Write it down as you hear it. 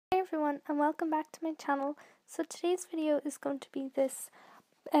everyone and welcome back to my channel. So today's video is going to be this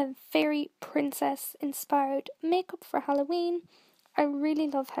fairy princess inspired makeup for Halloween. I really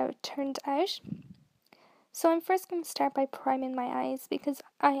love how it turned out. So I'm first going to start by priming my eyes because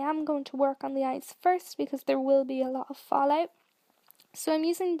I am going to work on the eyes first because there will be a lot of fallout. So I'm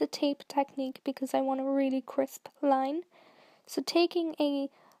using the tape technique because I want a really crisp line. So taking a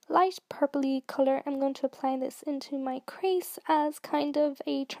light purpley colour, I'm going to apply this into my crease as kind of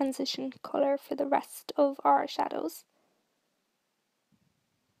a transition colour for the rest of our shadows.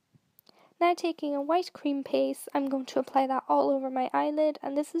 Now taking a white cream paste, I'm going to apply that all over my eyelid,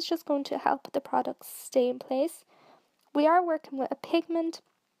 and this is just going to help the products stay in place. We are working with a pigment,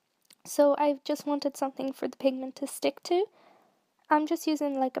 so I've just wanted something for the pigment to stick to. I'm just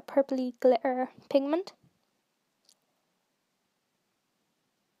using like a purpley glitter pigment.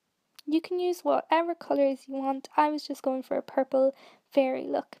 You can use whatever colours you want. I was just going for a purple fairy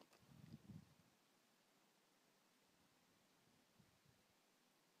look.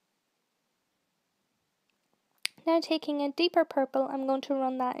 Now taking a deeper purple, I'm going to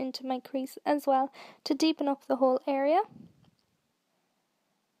run that into my crease as well to deepen up the whole area.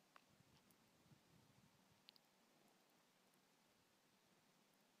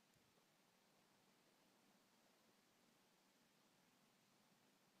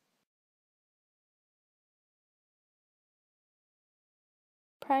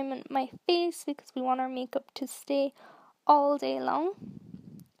 Priming my face because we want our makeup to stay all day long.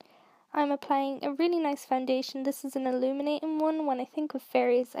 I'm applying a really nice foundation. This is an illuminating one. When I think of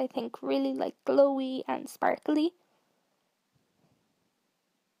fairies, I think really like glowy and sparkly.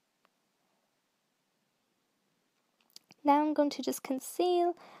 Now I'm going to just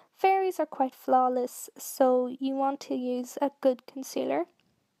conceal. Fairies are quite flawless, so you want to use a good concealer.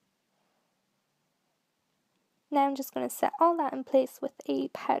 Now I'm just going to set all that in place with a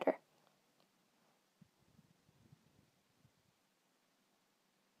powder.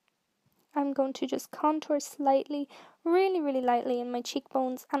 I'm going to just contour slightly, really lightly in my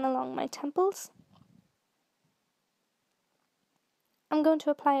cheekbones and along my temples. I'm going to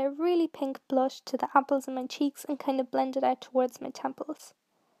apply a really pink blush to the apples of my cheeks and kind of blend it out towards my temples.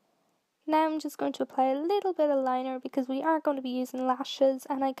 Now I'm just going to apply a little bit of liner because we are going to be using lashes,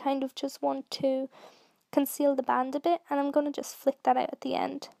 and I kind of just want to conceal the band a bit, and I'm going to just flick that out at the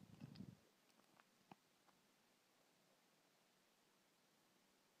end.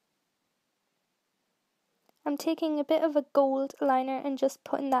 I'm taking a bit of a gold liner and just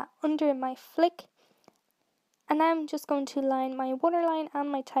putting that under my flick. And now I'm just going to line my waterline and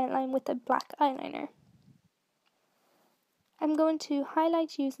my tightline with a black eyeliner. I'm going to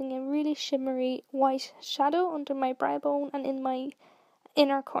highlight using a really shimmery white shadow under my brow bone and in my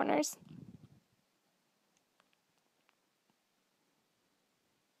inner corners.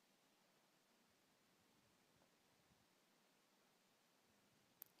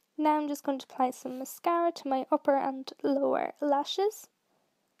 Now I'm just going to apply some mascara to my upper and lower lashes.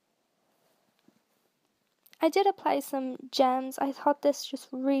 I did apply some gems. I thought this just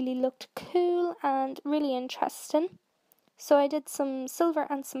really looked cool and really interesting. So I did some silver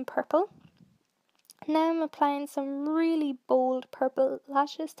and some purple. Now I'm applying some really bold purple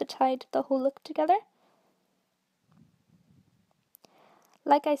lashes to tie the whole look together.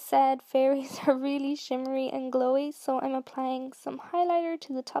 Like I said, fairies are really shimmery and glowy, so I'm applying some highlighter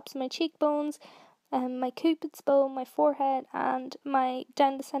to the tops of my cheekbones, my cupid's bow, my forehead, and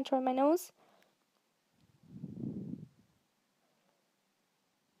down the centre of my nose.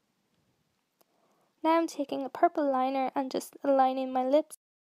 Now I'm taking a purple liner and just aligning my lips.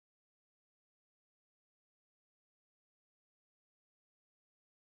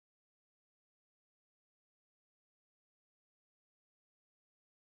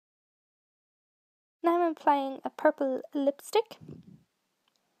 Now I'm applying a purple lipstick.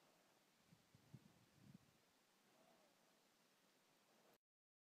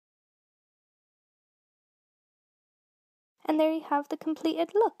 And there you have the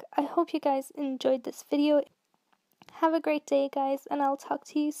completed look. I hope you guys enjoyed this video. Have a great day, guys, and I'll talk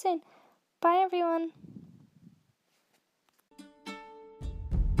to you soon. Bye, everyone.